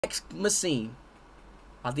Max Machine.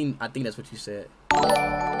 I think that's what you said.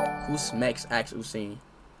 Who's Max Ax Usain?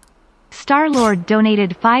 Star-Lord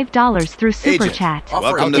donated $5 through Super Chat.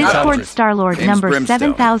 Welcome to Discord Star-Lord number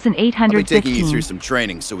 7815. I'll be taking you through some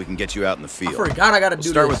training so we can get you out in the field. I forgot I gotta do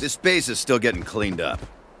this. Start with this base is still getting cleaned up.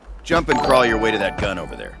 Jump and crawl your way to that gun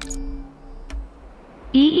over there.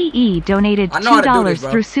 EEE donated $2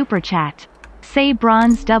 through Super Chat. Say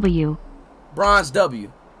Bronze W. Bronze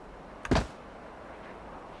W.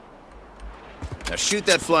 Now shoot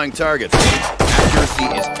that flying target. Accuracy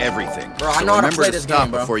is everything. Bro, I know how to play this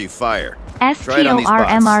game, bro. Before you fire.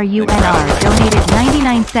 STORMRUNR donated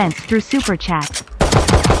 99 cents through Super Chat.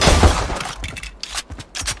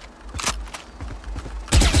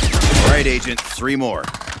 Alright, Agent, 3 more.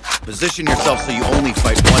 Position yourself so you only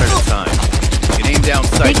fight one at a time. You can aim down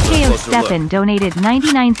sight for a closer look. Steppen donated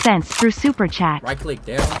 99 cents through Super Chat. Right click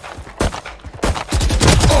down.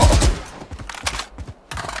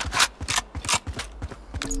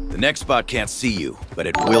 The next bot can't see you, but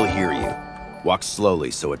it will hear you. Walk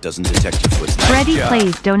slowly so it doesn't detect your footsteps. Freddy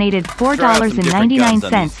Plays donated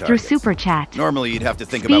 $4.99 through Super Chat. Normally you'd have to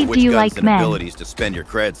think about which guns and abilities to spend your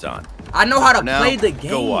creds on. I know how to play the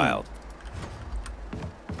game. Go wild.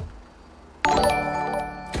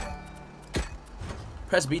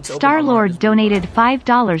 Press B to Star-Lord donated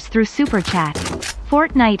 $5 through Super Chat.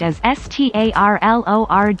 Fortnite is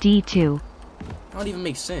STARLORD2. That don't even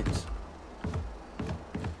make sense.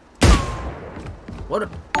 What do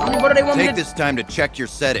they want me to do? Take this time to check your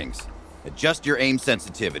settings. Adjust your aim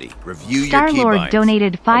sensitivity. Review your keybinds. Star-Lord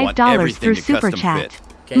donated $5 through Super Chat.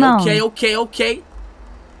 Okay.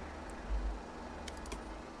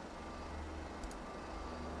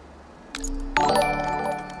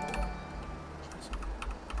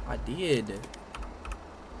 I did.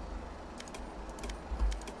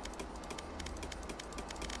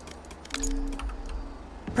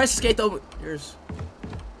 Press escape over yours.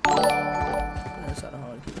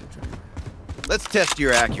 Let's test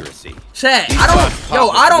your accuracy. Chat,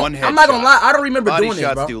 I'm not gonna lie, I don't remember doing this, bro.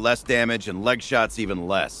 Body shots do less damage and leg shots even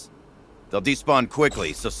less. They'll despawn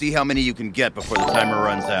quickly, so see how many you can get before the timer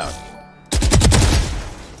runs out.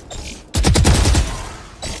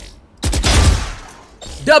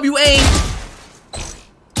 W aim.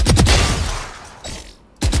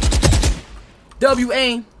 W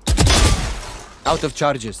aim. Out of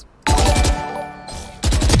charges.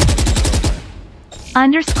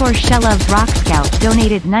 Underscore Shellov Rock Scout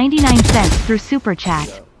donated 99 cents through Super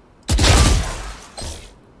Chat.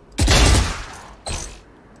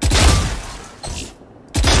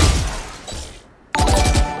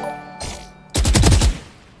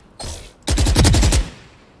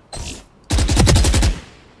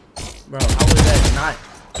 Bro, how was that not?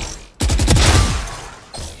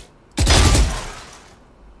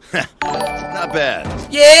 Not bad.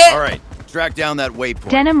 Yeah! Alright, track down that waypoint.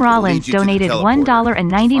 Denim Rollins donated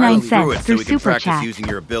 $1.99 through so Super Chat. Using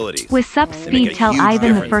your abilities. With sub speed, tell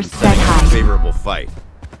Ivan the first said hi. Favorable fight.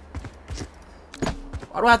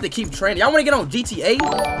 Why do I have to keep training? Y'all want to get on GTA?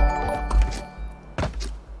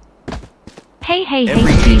 Hey,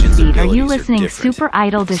 IShowSpeed, are you listening? Super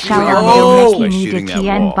Idol de Shao do Meki ni de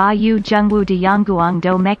Tien Ba Yu Jungwu de Yangguang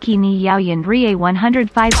do Meki ni Yaoyan Rie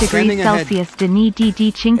 105 degrees Celsius de Ni Di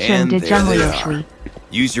Di Chingchun de Junglio Shui.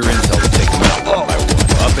 Use your intel to take them out one by one.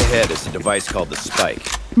 Up ahead is a device called the Spike.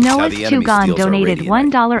 Noah's Tugon donated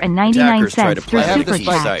 $1.99 through Super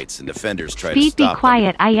Chat. Speed, be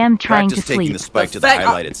quiet, I am trying to sleep. The Spike to the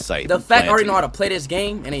highlighted site. The fact I already know how to play this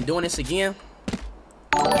game and ain't doing this again.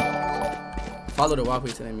 Follow the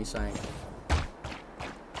walkway to enemy sign.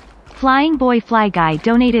 Flying Boy Fly Guy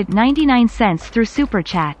donated 99 cents through Super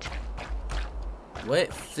Chat.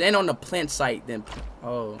 What? Stand on the plant site, then.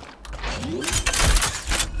 Oh.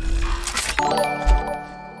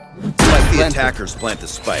 Let the attackers plant the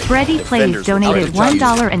spike. Freddy Plays donated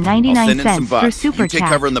 $1.99 through Super Chat. Take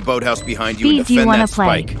cover in the boathouse behind you and Speed, do you defend that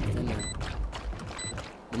play? spike.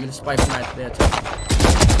 Give me the spike from right there, too.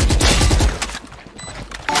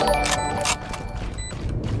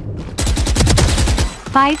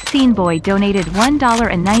 Five Scene Boy donated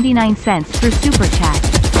 $1.99 through Super Chat.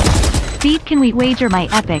 Speed, can we wager my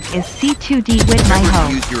epic is C2D with my hoe?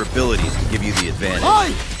 Use your abilities to give you the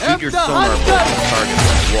advantage. Shoot your sonar bolt at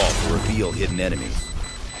targets on the wall to reveal hidden enemies.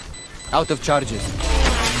 Out of charges.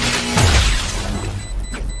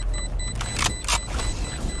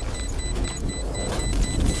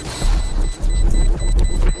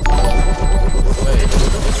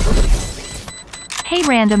 Hey,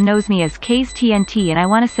 Random knows me as K's TNT, and I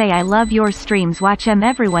want to say I love your streams, watch them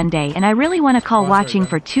every one day, and I really want to call watching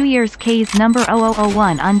for 2 years. K's number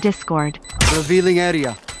 0001 on Discord. Revealing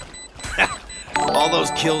area. All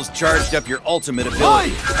those kills charged up your ultimate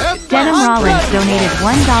ability. Denim Rollins donated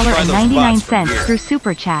 $1.99 through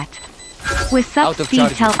Super Chat. With sub speed,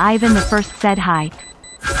 tell Ivan the First said hi.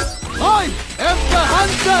 I am the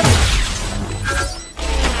hunter!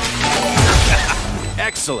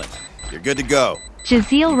 Excellent. You're good to go.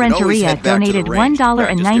 Jaziel Renteria donated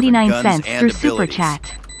 $1.99 through Super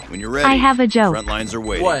Chat. When you're ready, I have a joke. Front lines are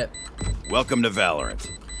waiting. What? Welcome to Valorant.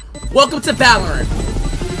 Welcome to Valorant.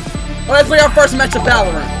 Oh, let's play our first match of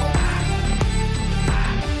Valorant.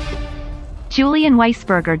 Julian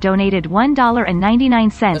Weisberger donated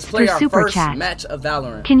 $1.99 through Super Chat. Match of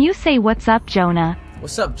Valorant. Can you say what's up, Jonah?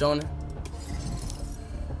 What's up, Jonah?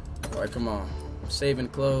 All right, come on. Save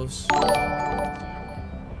and close.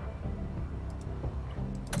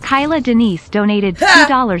 Kyla Denise donated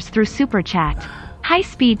 $2 through Super Chat. High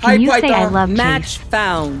Speed, can you say I love Match Chase?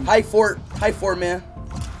 found. High fort, man.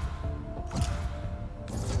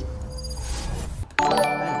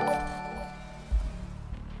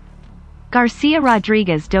 Garcia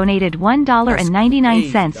Rodriguez donated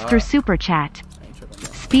 $1.99 through Super Chat.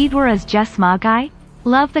 Speedwara's Jess Ma guy?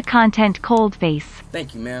 Love the content, cold face.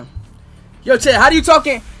 Thank you, man. Yo, Chad, how you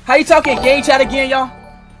talking game chat again, y'all?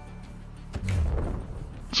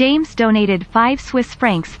 James donated 5 Swiss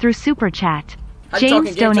francs through Super Chat. How you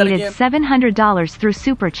James talking, donated $700 through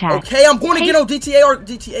Super Chat. Okay, I'm going to get on GTA or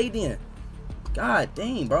GTA then. God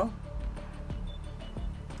dang, bro.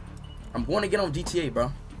 I'm going to get on GTA, bro.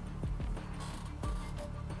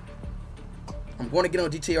 I'm going to get on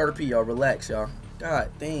GTA RP, y'all. Relax, y'all. God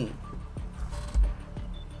dang.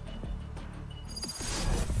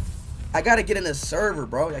 I gotta get in the server,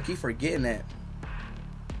 bro. I keep forgetting that.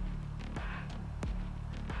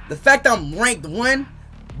 The fact I'm ranked 1,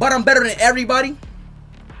 but I'm better than everybody.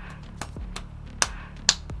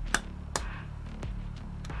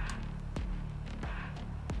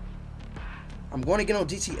 I'm going to get on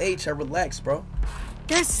GTA, Chat. Relax, bro.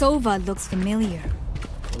 Their Sova looks familiar.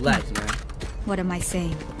 Relax, man. What am I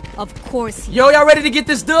saying? Of course. Yo, y'all ready to get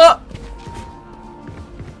this dub?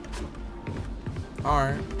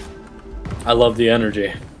 Alright. I love the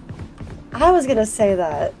energy. I was gonna say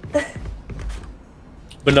that.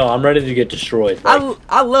 But no, I'm ready to get destroyed. Like,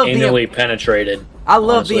 I love anally being penetrated. I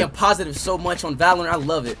love honestly. being positive so much on Valorant. I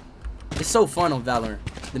love it. It's so fun on Valorant.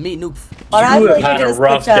 The meet noob. You have had a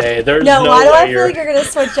rough day. There's no why do way I feel like you're gonna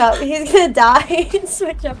switch up? He's gonna die and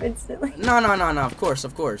switch up instantly. No. Of course.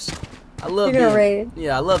 I love You're gonna being. raid.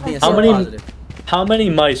 Yeah, I love being How so many, positive. How many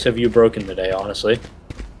mice have you broken today, honestly?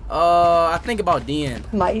 I think about DN.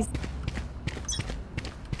 Mice.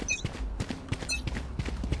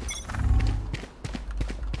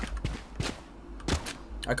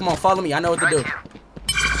 Alright, come on, follow me. I know what to do.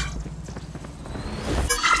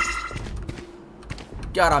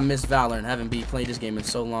 God, I miss Valorant. Haven't been playing this game in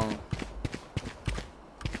so long.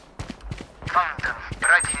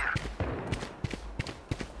 Right here.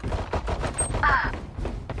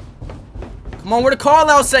 Come on, where the call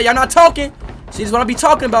out say? Y'all not talking? See, this is what I be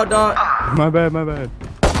talking about, dog. My bad.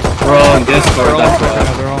 We're all in Discord, that's why.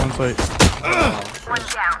 They're all on site.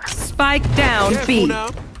 Spike down, B.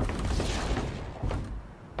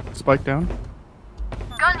 Spike down.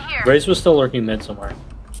 Gun here. Grace was still lurking mid somewhere.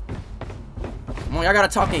 Come on, y'all gotta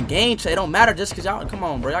talk in game chat. It don't matter just cause y'all. Come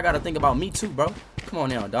on, bro. Y'all gotta think about me too, bro. Come on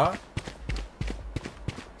now, dog.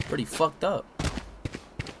 Pretty fucked up.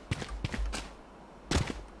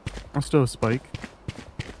 I'm still a Spike.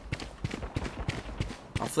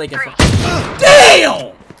 I'm flaking. Damn!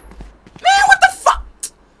 Man, what the fuck?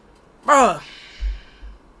 Bruh.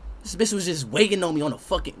 This bitch was just waiting on me on the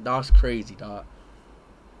fucking. Dog's crazy, dog.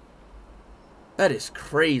 That is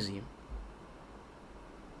crazy.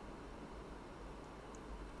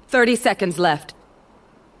 30 seconds left.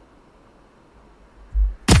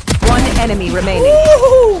 One enemy remaining.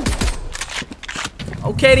 Woo!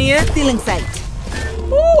 Okay, then. Stealing sight.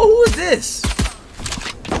 Ooh, who is this?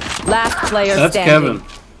 Last player That's standing.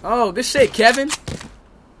 Kevin. Oh, good shit, Kevin.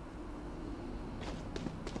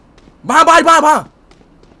 Behind.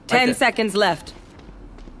 10 seconds left.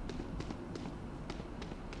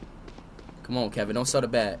 Come on, Kevin. Don't sell the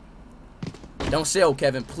bag. Don't sell,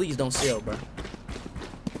 Kevin. Please don't sell, bro.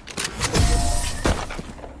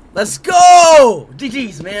 Let's go!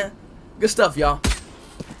 GG's, man. Good stuff, y'all.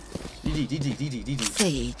 GG.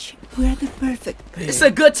 Sage, we're the perfect pair. It's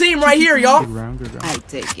a good team right here, y'all. Good round. I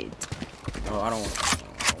take it. Oh, I don't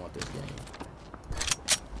want this game.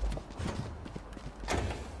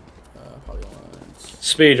 Probably want...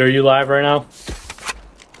 Speed, are you live right now?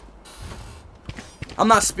 I'm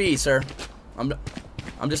not Speed, sir. I'm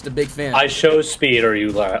just a big fan. IShowSpeed, are you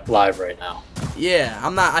live right now? Yeah,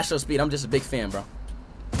 I'm not IShowSpeed. I'm just a big fan, bro.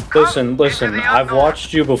 Listen. I've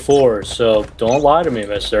watched you before, so don't lie to me,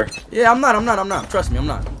 mister. Yeah, I'm not. Trust me, I'm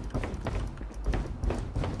not.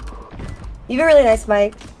 You've been really nice,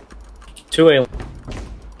 Mike. 2 A.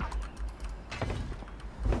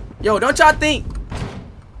 Yo, don't y'all think?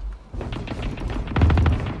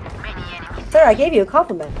 Sir, I gave you a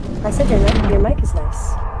compliment. I said your mic is nice.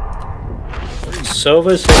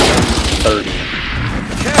 Sova's hitting 30.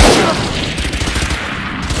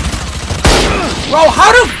 Bro,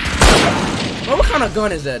 how the? Bro, what kind of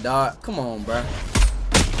gun is that, dog? Come on, bro.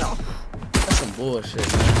 That's some bullshit,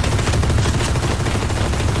 man.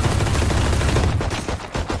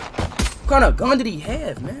 What kind of gun did he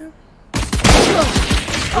have, man?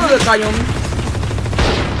 I'm good, Kayomi.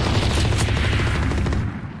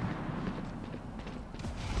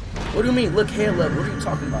 What do you mean, look hair level? What are you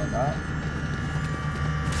talking about, dog?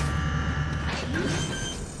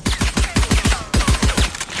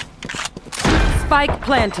 Spike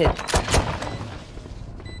planted.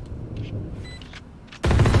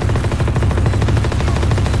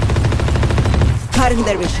 Cutting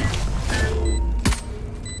their vision.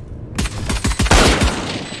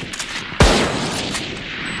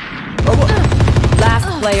 Last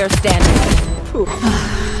player standing.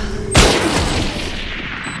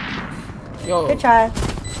 Yo. Good try. I'm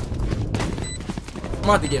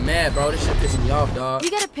about to get mad, bro. This shit pissing me off, dog. You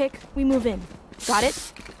get a pick, we move in. Got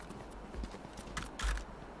it?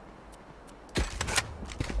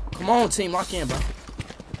 Come on, team, lock in, bro.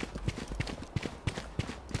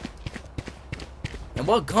 And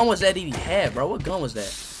what gun was that he had, bro? What gun was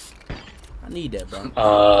that? I need that, bro.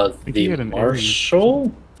 The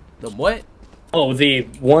Marshall? The what? Oh, the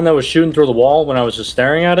one that was shooting through the wall when I was just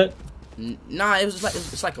staring at it? Nah, it was like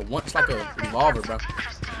it's like a revolver, bro.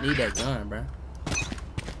 I need that gun, bro.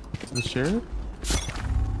 The sheriff?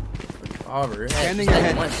 Revolver. It had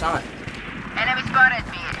like one shot. Enemy spotted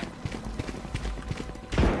me.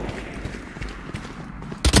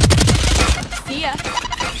 See ya.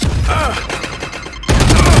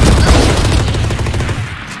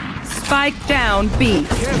 Spike down B.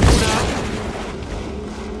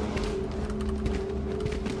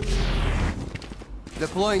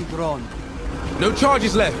 Deploying drone. No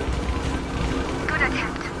charges left. Good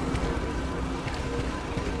attempt.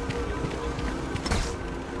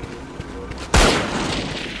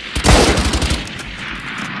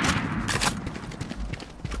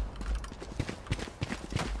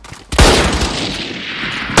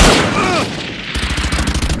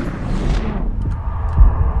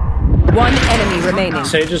 One enemy remaining.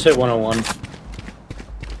 Sage just hit 101.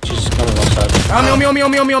 She's coming left side. On me.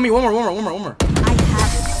 One more.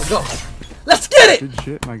 Let's go. Let's get it! Good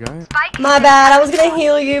shit, my guy. My bad. I was gonna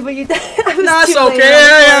heal you, but you. Nah, it's okay.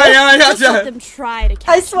 Yeah. Just let them try to catch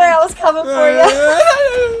I swear I was coming for you.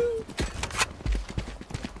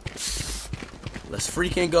 Let's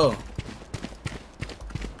freaking go.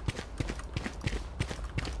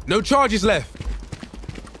 No charges left.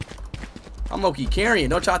 I'm low-key carrying,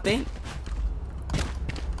 don't y'all think?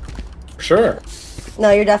 Sure.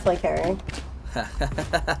 No, you're definitely carrying.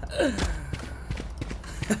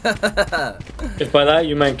 If by that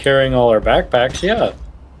you meant carrying all our backpacks, yeah.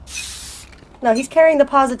 No, he's carrying the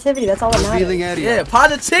positivity. That's all that matters. Yeah,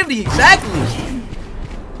 positivity, exactly.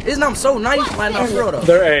 Isn't I'm so nice? Why not throw though?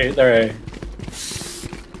 They're A.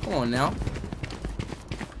 Come on now.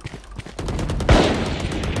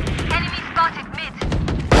 Enemy spotted mid.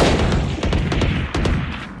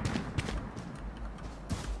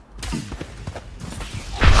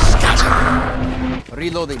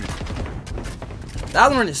 Reloading.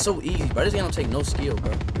 Valorant is so easy, bro. This game don't take no skill,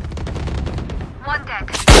 bro. One dead.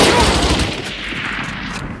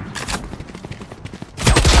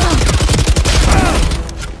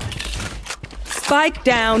 Spike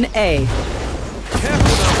down A.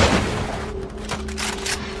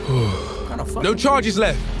 No charges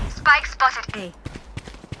left. Spike spotted A.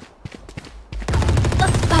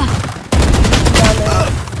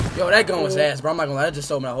 Yo, that gun was ass, bro. I'm not gonna lie. That just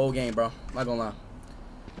sold me the whole game, bro. I'm not gonna lie.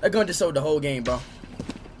 That gun just sold the whole game, bro.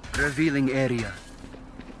 Revealing area.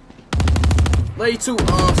 Lay two,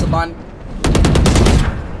 Sabani.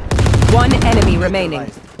 One enemy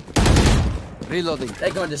remaining. Reloading.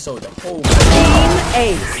 That gun just sold the whole Team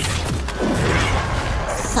game.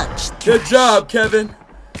 Good job, Kevin.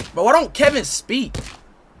 But why don't Kevin speak?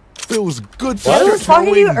 Feels good. I was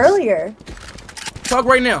talking to you earlier. Talk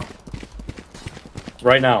right now.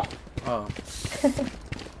 Right now. Oh.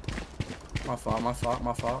 My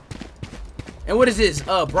fault. And what is this?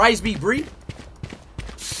 Bryce B. Bree?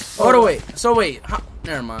 Oh, wait. So wait.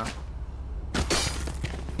 Never mind.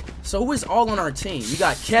 So who is all on our team? We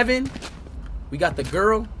got Kevin. We got the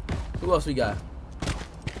girl. Who else we got?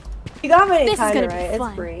 You got me This is kinda gonna be right. fun.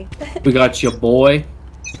 It's free. We got your boy.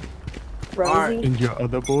 Rosie. And your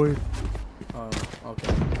other boy. Oh,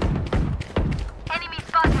 okay. Enemy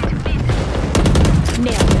spotted.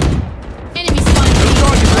 Mid. Nailed it. Enemy spotted.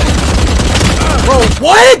 Bro,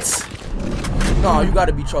 what? No, you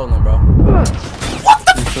gotta be trolling, bro.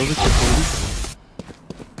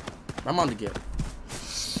 I'm on the get.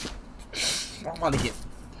 I'm on the get.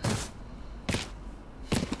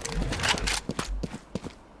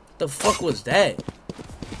 The fuck was that?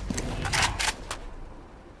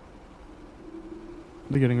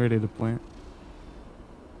 They're getting ready to plant.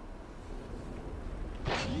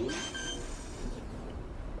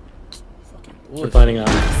 We're finding out.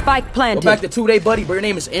 Spike planted. Go back to 2-day buddy, but your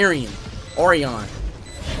name is Arian. Orion.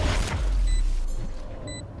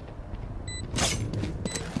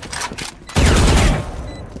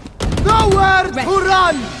 Nowhere to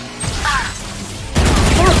run!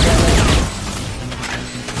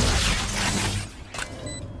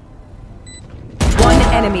 One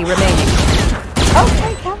enemy remaining.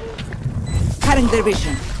 Okay, Kevin. Cutting their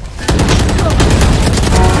vision.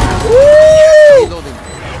 Woo!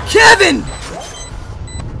 Kevin!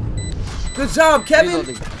 Good job,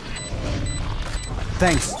 Kevin.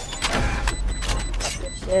 Thanks.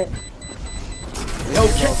 Shit. Yo,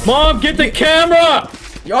 Mom, get the camera!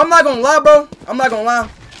 Yo, I'm not gonna lie, bro. I'm not gonna lie.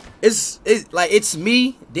 It's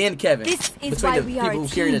me, then Kevin. This is between why the we are people a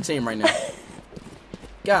who carry the team. team right now.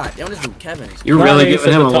 God, damn, this dude Kevin. You're Not really ace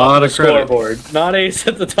giving at him the a top lot of of the credit. scoreboard. Not ace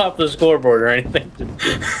at the top of the scoreboard or anything.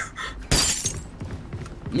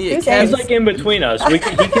 Me and He's Kevin. He's like in between us. He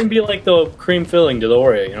can be like the cream filling to the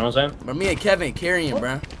Oreo, you know what I'm saying? But me and Kevin carrying,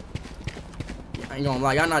 bro. I ain't gonna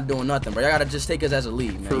lie, y'all not doing nothing, bro. Y'all gotta just take us as a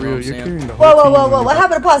lead, man. For You know real, what I'm you're saying? carrying the Whoa, whole whoa, team. whoa, whoa. What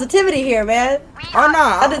happened to positivity here, man? Oh,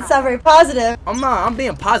 nah. That didn't sound very positive. I'm not. I'm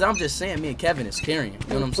being positive. I'm just saying me and Kevin is carrying. You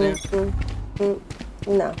know what I'm saying?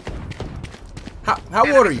 No. How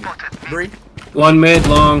old are you, Bree? One mid,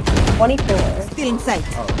 long. 24. Still in sight.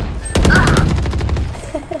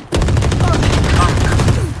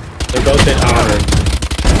 They both hit honor.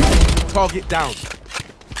 Target down.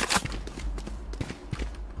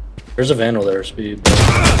 There's a Vandal there, Speed.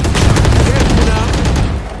 Careful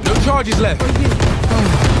now. No charges left.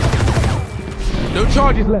 No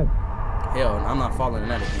charges left. Hell, no, I'm not following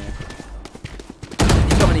that again.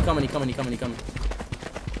 He coming.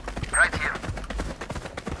 Right here.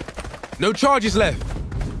 No charges left.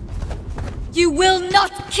 You will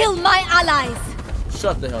not kill my allies.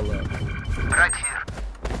 Shut the hell up. Right here.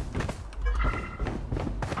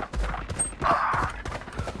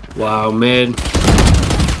 Wow, mid.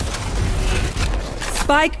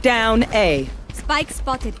 Spike down A. Spike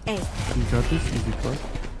spotted A. You got this, easy part.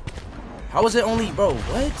 How was it only, bro?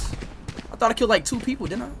 What? I thought I killed like 2 people,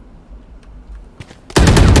 didn't I?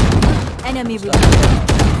 Enemy Last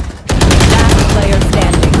player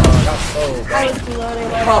standing. That's so, bro. I was reloading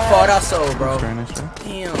my My fault, that's so, bro. Try, nice try.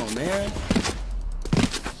 Damn, man.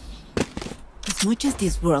 As much as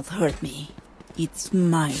this world hurt me, it's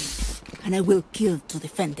mine, and I will kill to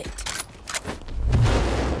defend it.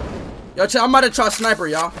 Yo, I'm about to try sniper,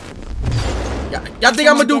 y'all. Y'all think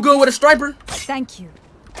I'm gonna do good with a striper? Thank you.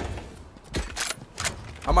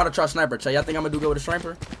 I'm about to try sniper, chat. Y'all think I'm gonna do good with a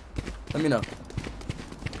striper? Let me know.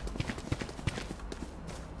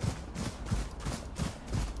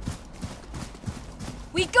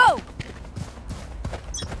 We go.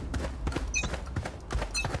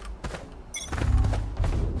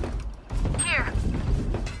 Here.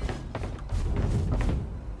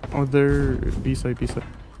 Oh, they're B side, B side.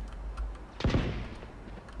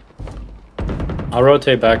 I'll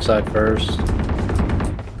rotate backside first.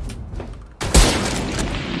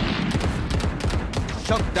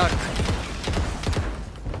 Shut down.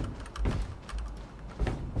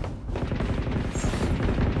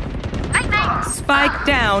 Spike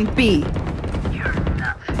down B.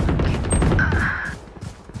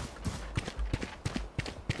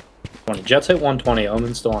 Jets hit 120.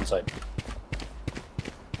 Omen's still on site.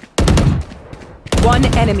 One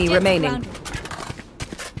enemy remaining.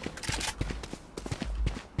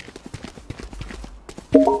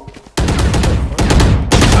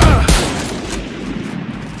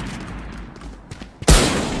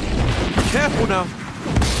 Careful now.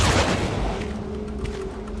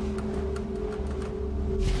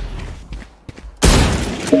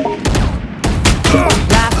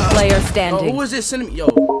 Last player Oh, standing. who is this sending me? Yo,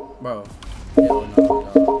 bro. Hell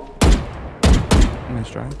no. Nice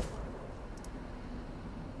try.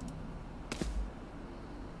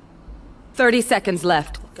 30 seconds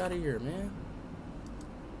left. Fuck out of here, man.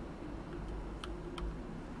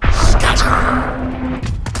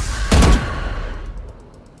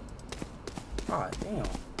 God damn.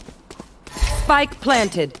 Spike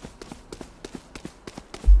planted.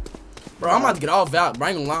 Bro, I'm about to get off Val. Bro,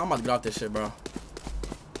 I ain't gonna lie. I'm about to get off this shit, bro.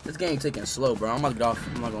 This game taking slow, bro. I'm about to get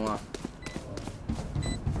off. I'm not gonna lie.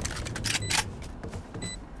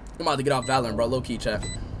 I'm about to get off Valorant, bro. Low key chat.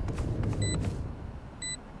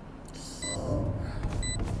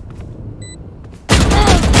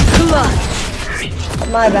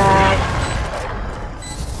 My bad.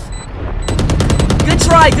 Good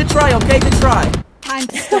try, okay? Good try. Time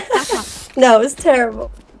to step back up. No, it was terrible.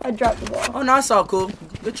 I dropped the ball. Oh, no, it's all cool.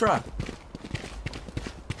 Good try.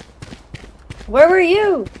 Where were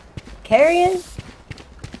you? Carrying?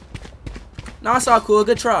 No, it's all cool.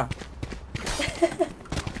 Good try.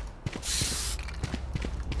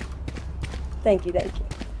 Thank you, thank you.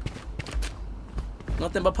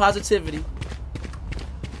 Nothing but positivity.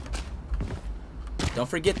 Don't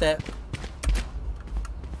forget that.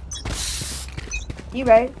 You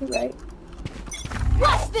right, you right.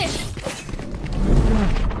 What's this?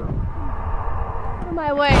 Out of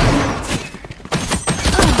my way.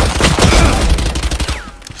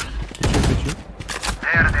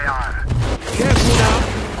 There they are. Careful now.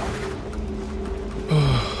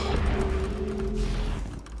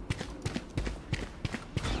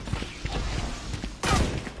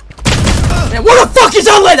 Man, what the fuck is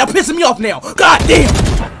y'all letting? That pissing me off now. God damn.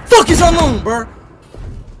 Fuck is y'all on, bro?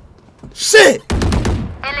 Shit.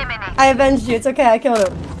 I avenged you. It's okay. I killed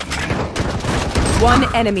him.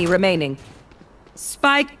 One enemy remaining.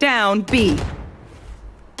 Spike down B.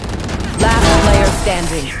 Last player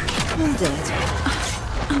standing. I'm dead.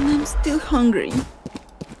 And I'm still hungry.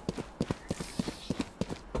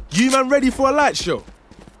 You man ready for a light show?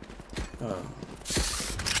 Give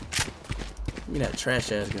me that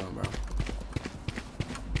trash ass gun, bro.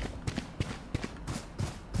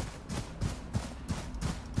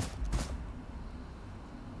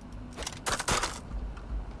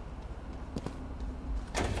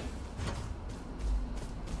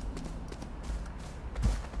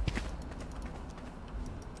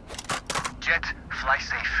 Jet, fly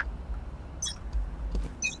safe.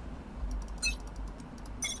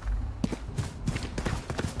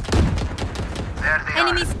 There they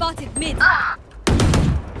Enemy are. spotted mid.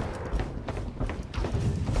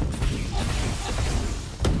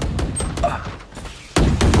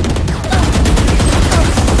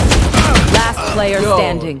 Last player Yo,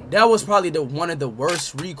 standing. that was probably one of the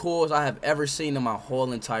worst recoils I have ever seen in my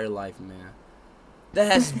whole entire life, man.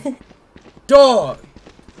 That has... Dog!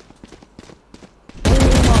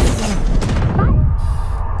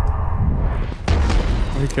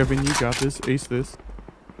 Hey, Kevin, you got this. Ace this.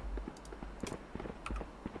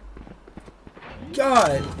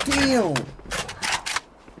 God damn!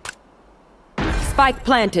 Spike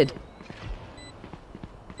planted.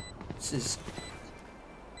 This is...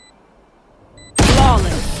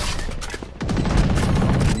 Flawless.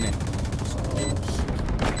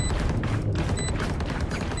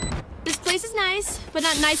 This place is nice, but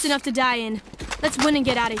not nice enough to die in. Let's win and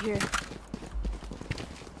get out of here.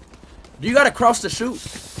 Do you gotta cross the shoot?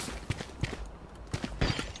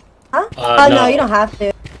 Huh? No. No, you don't have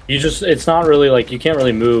to. You just, it's not really like, you can't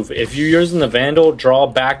really move. If you're using the Vandal, draw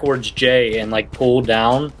backwards J and like pull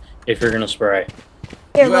down if you're gonna spray.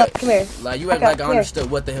 Here, You look, act- come here. Like, you Back act like up, I here.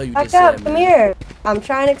 understood what the hell you Back just up, said, come man. here. I'm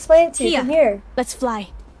trying to explain it to you. Here. Come here. Let's fly.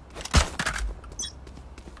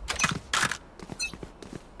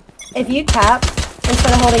 If you tap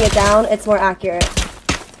instead of holding it down, it's more accurate.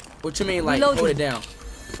 What you mean, like, Reloading. hold it down?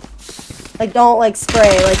 Like, don't like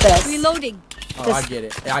spray like this. Reloading. Oh, Just- I get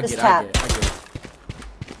it. I just get it, I tap. get it, I get it.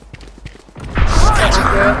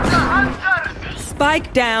 Accurate.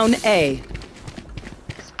 Spike down A.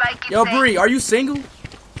 Spike Yo, Bree, are you single?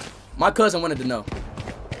 My cousin wanted to know.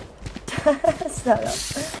 Shut up.